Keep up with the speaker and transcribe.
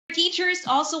Teachers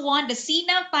also won the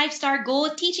SINA 5-Star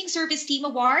Gold Teaching Service Team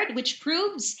Award, which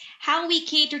proves how we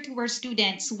cater to our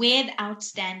students with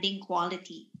outstanding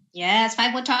quality. Yes,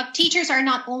 5-1 Talk teachers are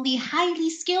not only highly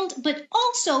skilled, but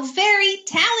also very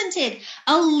talented.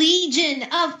 A legion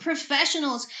of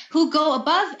professionals who go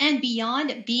above and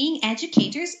beyond being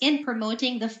educators in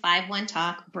promoting the 5-1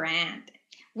 Talk brand.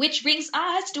 Which brings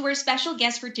us to our special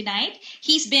guest for tonight.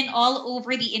 He's been all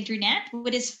over the internet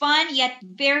with his fun yet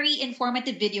very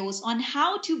informative videos on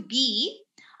how to be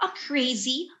a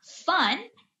crazy, fun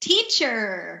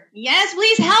teacher. Yes,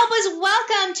 please help us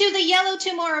welcome to the Yellow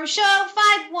Tomorrow Show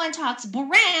 5-1 Talks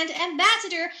brand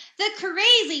ambassador, the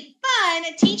crazy fun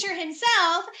teacher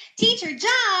himself, Teacher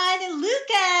John Lucas.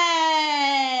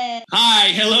 Hi,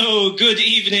 hello, good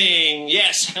evening.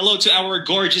 Yes, hello to our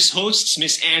gorgeous hosts,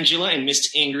 Miss Angela and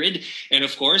Miss Ingrid. And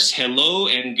of course, hello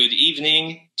and good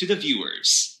evening to the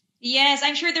viewers. Yes,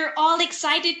 I'm sure they're all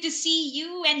excited to see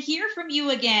you and hear from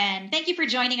you again. Thank you for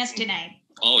joining us tonight.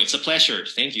 Oh, it's a pleasure.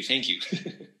 Thank you, thank you.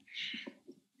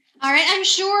 All right, I'm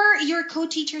sure your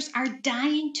co-teachers are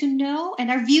dying to know, and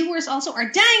our viewers also are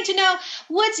dying to know,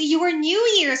 what's your New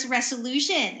Year's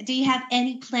resolution? Do you have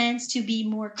any plans to be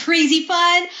more crazy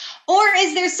fun? Or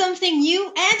is there something new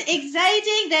and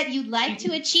exciting that you'd like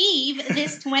to achieve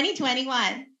this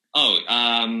 2021?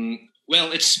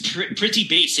 Well, it's pretty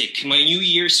basic. My New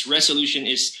Year's resolution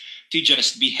is to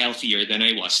just be healthier than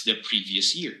I was the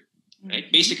previous year.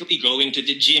 Right? Basically going to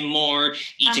the gym more,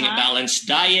 eating a balanced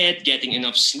diet, getting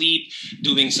enough sleep,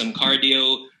 doing some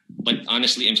cardio. But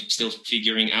honestly, I'm still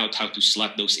figuring out how to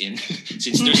slot those in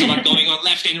since there's a lot going on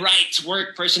left and right,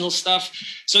 work, personal stuff.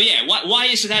 So yeah, why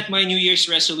is that my New Year's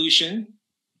resolution?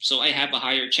 So I have a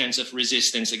higher chance of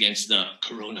resistance against the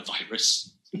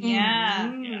coronavirus.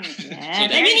 Yeah. Yes. So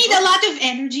and you need a lot of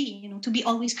energy, to be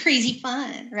always crazy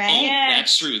fun, right? Oh,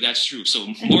 that's true. That's true. So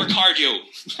more cardio.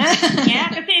 Yeah,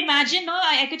 imagine, no?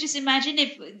 I could just imagine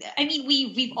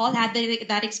we've all had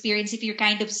that experience. If you're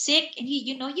kind of sick and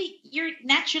you're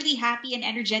naturally happy and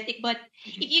energetic, but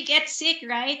if you get sick,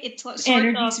 right, it's sort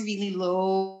energy's really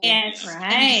low. Yes,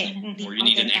 right. Or you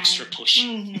need an extra push.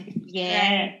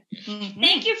 Yeah. Right.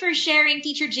 Thank you for sharing,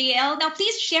 Teacher JL. Now,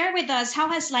 please share with us, how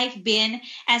has life been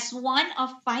as one of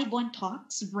 5-1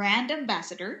 Talks brand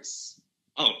ambassadors?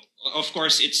 Oh, of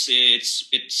course, it's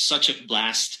such a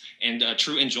blast and a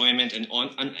true enjoyment and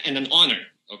an honor.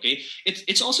 Okay,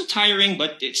 it's also tiring,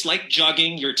 but it's like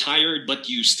jogging. You're tired, but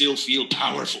you still feel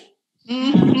powerful.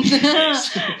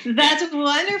 Yes. That's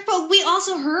wonderful. We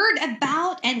also heard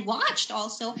about and watched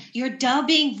also your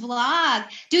dubbing vlog.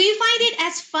 Do you find it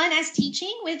as fun as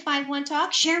teaching with 5-1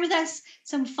 Talk? Share with us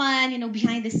some fun,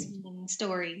 behind the scenes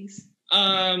stories.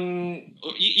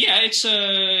 Yeah,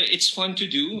 it's fun to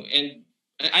do, and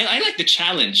I like the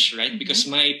challenge, right? Because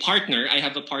my partner, I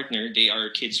have a partner. They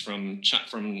are kids from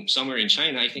somewhere in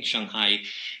China, I think Shanghai,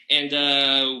 and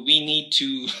we need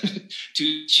to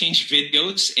to change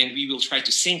videos, and we will try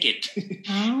to sync it,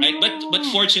 right? But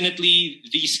fortunately,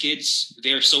 these kids,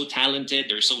 they're so talented,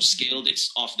 they're so skilled,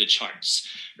 it's off the charts,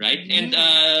 right? And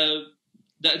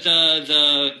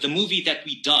the movie that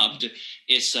we dubbed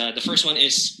is the first one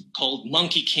is called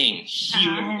Monkey King.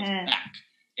 Hero is Back.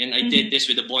 And I did this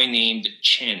with a boy named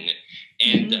Chen.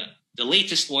 And the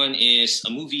latest one is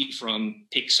a movie from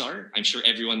Pixar. I'm sure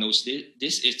everyone knows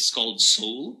this. It's called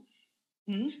Soul.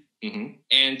 And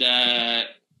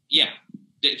yeah,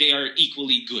 they are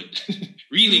equally good,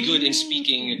 really good in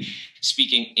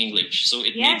speaking English. So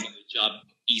it made my job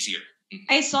easier.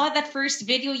 I saw that first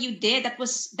video you did. That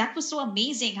was so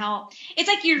amazing. How it's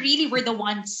like you really were the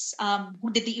ones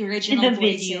who did the original in the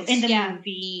voices. video, in the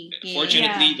movie.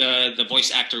 Fortunately, the voice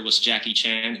actor was Jackie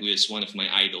Chan, who is one of my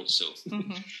idols. So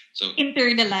so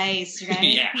internalized, right?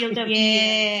 Yeah.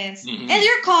 Yes. And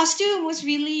your costume was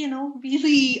really,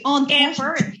 really on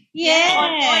effort.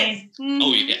 Yes.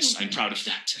 Oh yes, I'm proud of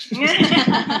that.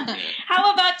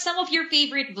 How about some of your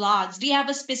favorite vlogs? Do you have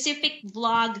a specific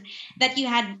vlog that you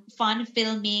had fun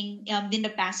filming in the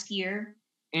past year?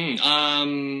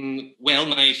 Well,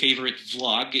 my favorite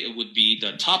vlog would be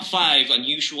the top 5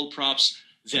 unusual props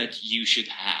that you should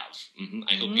have.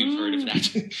 I hope you've heard of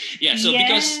that. Yeah, so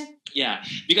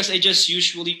because I just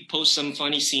usually post some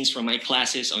funny scenes from my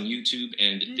classes on YouTube,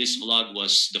 and this vlog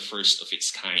was the first of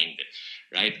its kind.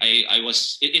 Right,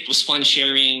 it was fun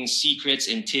sharing secrets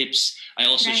and tips. I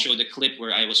also showed a clip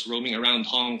where I was roaming around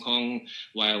Hong Kong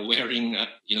while wearing a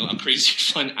crazy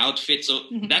fun outfit. So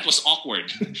that was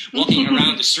awkward, walking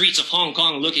around the streets of Hong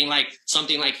Kong looking like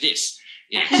something like this.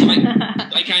 Yeah, so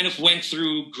I kind of went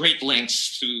through great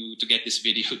lengths to get this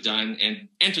video done,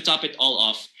 and to top it all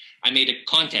off, I made a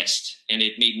contest, and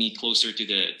it made me closer to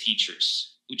the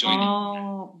teachers who joined in.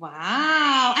 Oh,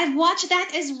 wow. I've watched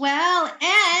that as well.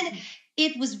 And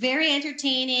it was very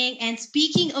entertaining. And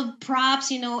speaking of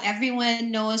props, everyone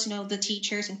knows, the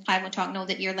teachers in 5-1 Talk know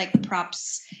that you're like the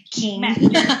props king.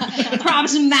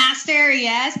 Props master,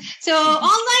 yes. So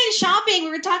online shopping, we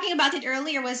were talking about it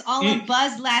earlier, was all a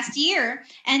buzz last year.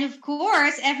 And of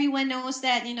course, everyone knows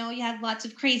that, you have lots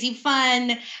of crazy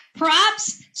fun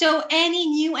props. So any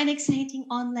new and exciting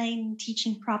online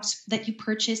teaching props that you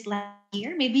purchased last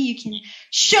year? Maybe you can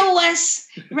show us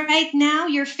right now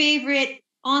your favorite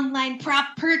online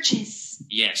prop purchase.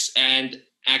 Yes, and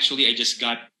actually I just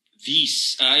got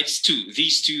these.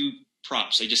 These two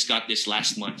props. I just got this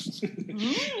last month.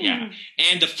 Yeah,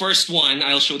 and the first one,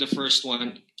 I'll show the first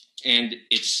one, and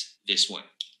it's this one.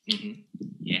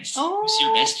 Yes, it's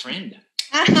your best friend.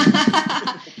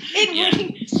 It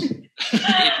winks.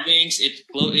 It winks.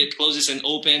 It closes and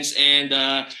opens, and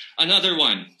another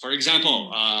one. For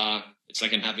example, it's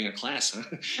like I'm having a class.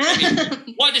 Huh?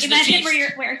 Okay. What is Imagine the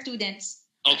taste? we're students.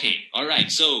 Okay, all right.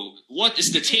 So, what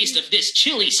is the taste of this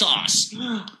chili sauce?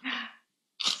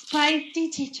 Spicy,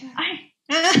 teacher.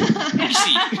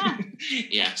 Spicy.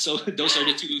 Yeah. So those are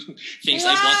the two things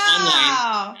I bought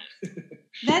online.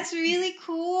 That's really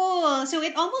cool. So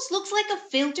it almost looks like a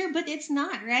filter, but it's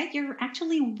not, right? You're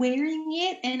actually wearing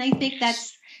it, and I think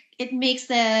it makes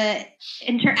the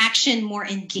interaction more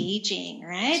engaging,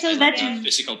 right? So that's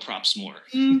physical props more.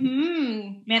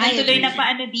 Meron tuloy na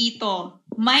paano dito.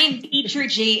 Mind Teacher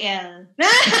JL.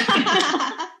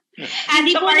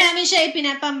 Hindi po namin siya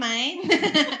ipinapamind.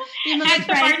 Yung mga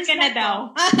prizes ka na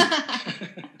daw.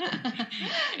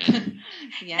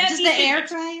 Yeah, just the air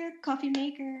fryer, coffee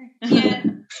maker. Yeah.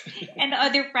 And the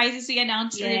other prizes we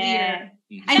announced earlier.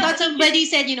 I thought somebody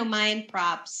said, mind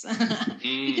props.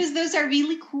 Because those are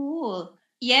really cool.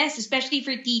 Yes, especially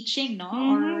for teaching,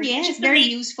 no? Yes, very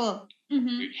useful.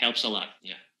 It helps a lot,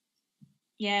 yeah.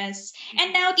 Yes.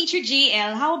 And now, Teacher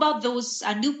JL, how about those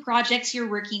new projects you're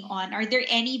working on? Are there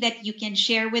any that you can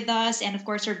share with us? And of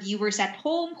course, our viewers at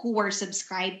home who are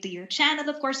subscribed to your channel,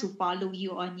 of course, who follow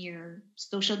you on your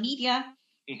social media.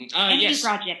 Any new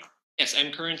project? Yes,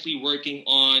 I'm currently working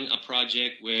on a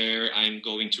project where I'm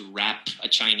going to rap a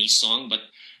Chinese song, but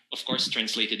of course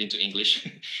translated into English.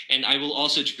 And I will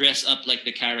also dress up like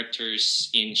the characters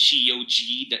in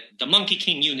Shio-Ji, the Monkey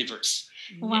King universe.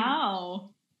 Wow.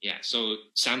 Yeah, so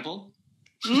sample?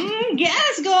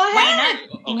 Yes, go ahead. Why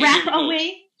not? Okay, rap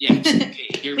away. Yeah, okay,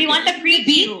 here we want the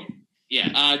preview.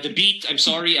 Yeah, the beat, I'm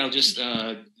sorry, I'll just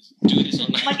do this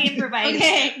on my... Mag-improvise.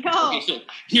 Okay, go. Okay, so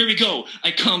here we go. I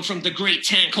come from the great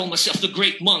town, call myself the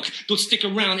great monk. Don't stick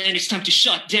around and it's time to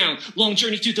shut down. Long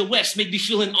journey to the west, make me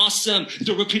feeling awesome.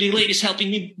 There were pretty ladies helping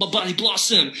me, my body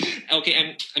blossom.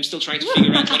 Okay, I'm still trying to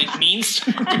figure out what it means.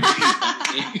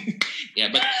 Yeah,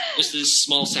 but just a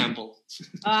small sample.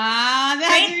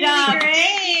 That's really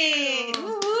great.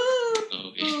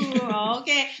 Okay.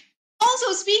 Okay.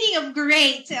 Also, speaking of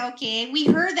great, we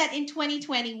heard that in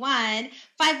 2021,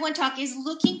 5-1 Talk is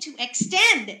looking to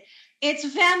extend its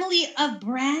family of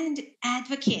brand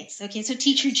advocates. Okay, so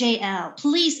Teacher JL,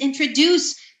 please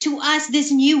introduce to us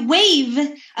this new wave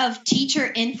of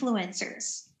teacher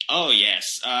influencers. Oh,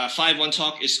 yes. 5-1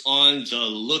 Talk is on the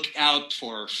lookout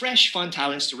for fresh, fun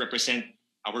talents to represent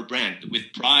our brand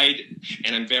with pride.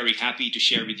 And I'm very happy to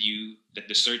share with you that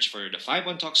the search for the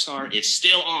 5-1 Talk star is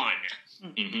still on.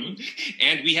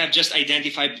 And we have just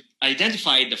identified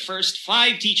the first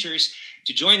 5 teachers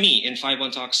to join me in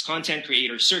 5-1 Talk's content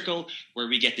creator circle, where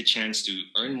we get the chance to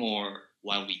earn more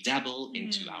while we dabble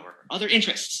into our other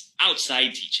interests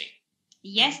outside teaching.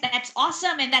 Yes, that's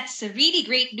awesome, and that's really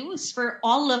great news for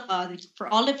all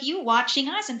of you watching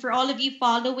us, and for all of you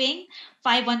following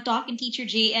 5-1 Talk and Teacher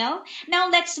JL. Now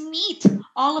let's meet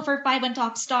all of our 5-1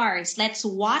 Talk stars. Let's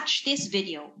watch this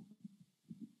video.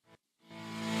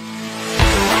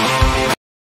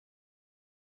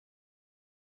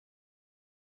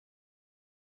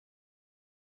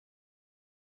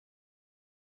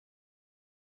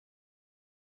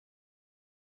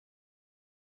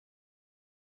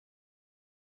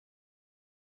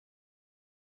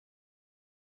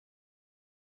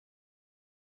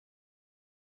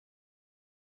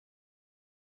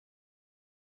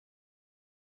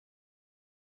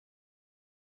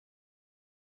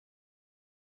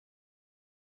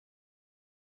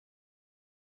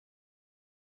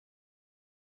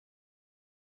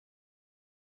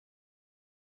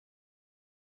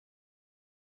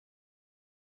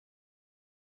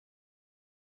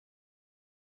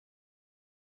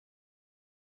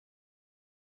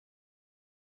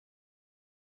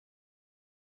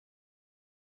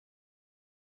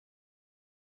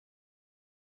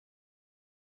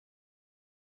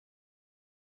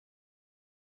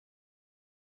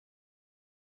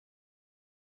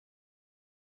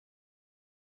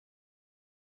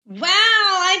 Wow,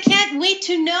 I can't wait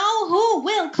to know who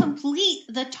will complete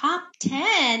the top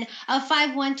 10 of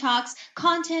 51 Talks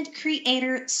Content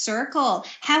Creator Circle.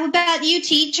 How about you,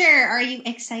 teacher? Are you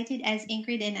excited as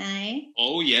Ingrid and I?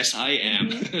 Oh, yes, I am.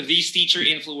 These teacher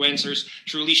influencers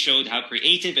truly showed how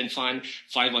creative and fun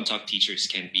 51 Talk teachers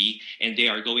can be, and they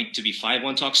are going to be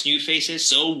 51 Talk's new faces,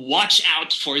 so watch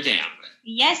out for them.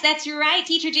 Yes, that's right,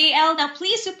 Teacher JL. Now,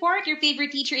 please support your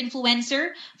favorite teacher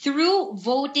influencer through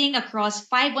voting across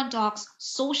 51 Talks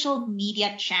social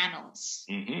media channels.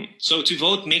 So to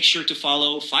vote, make sure to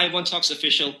follow 51 Talks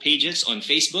official pages on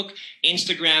Facebook,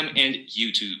 Instagram, and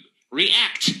YouTube.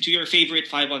 React to your favorite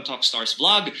 51 Talk stars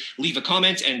vlog, leave a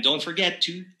comment, and don't forget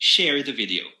to share the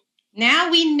video.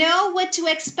 Now we know what to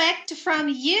expect from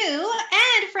you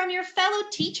and from your fellow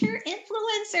teacher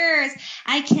influencers.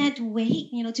 I can't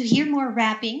wait, to hear more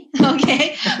rapping,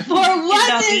 okay? For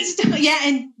what's in store,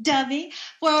 and dubbing,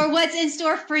 for what's in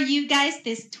store for you guys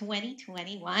this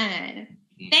 2021.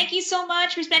 Thank you so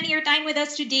much for spending your time with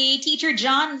us today, Teacher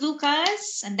John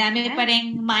Lucas. Ang dami pa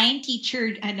rin mine, Teacher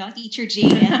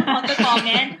JL on the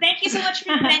comments. Thank you so much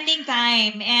for spending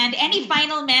time. And any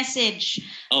final message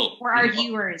for our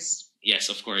viewers? Yes,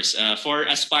 of course. For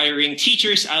aspiring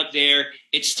teachers out there,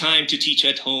 it's time to teach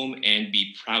at home and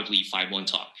be proudly 51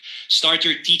 Talk. Start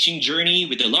your teaching journey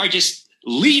with the largest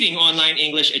leading online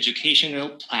English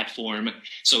educational platform.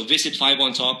 So visit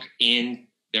 51 Talk in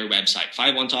their website,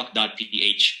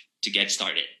 51talk.ph, to get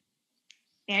started.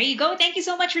 There you go. Thank you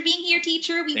so much for being here,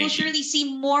 teacher. We will surely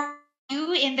see more of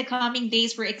you in the coming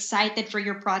days. We're excited for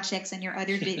your projects and your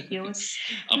other videos.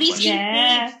 Please keep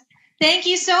safe. Thank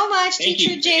you so much,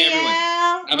 Teacher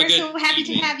JL. We're so happy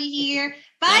to have you here.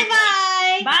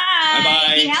 Bye-bye. Bye.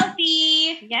 Bye-bye. Be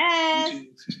healthy. Yes.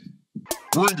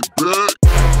 Bring it back.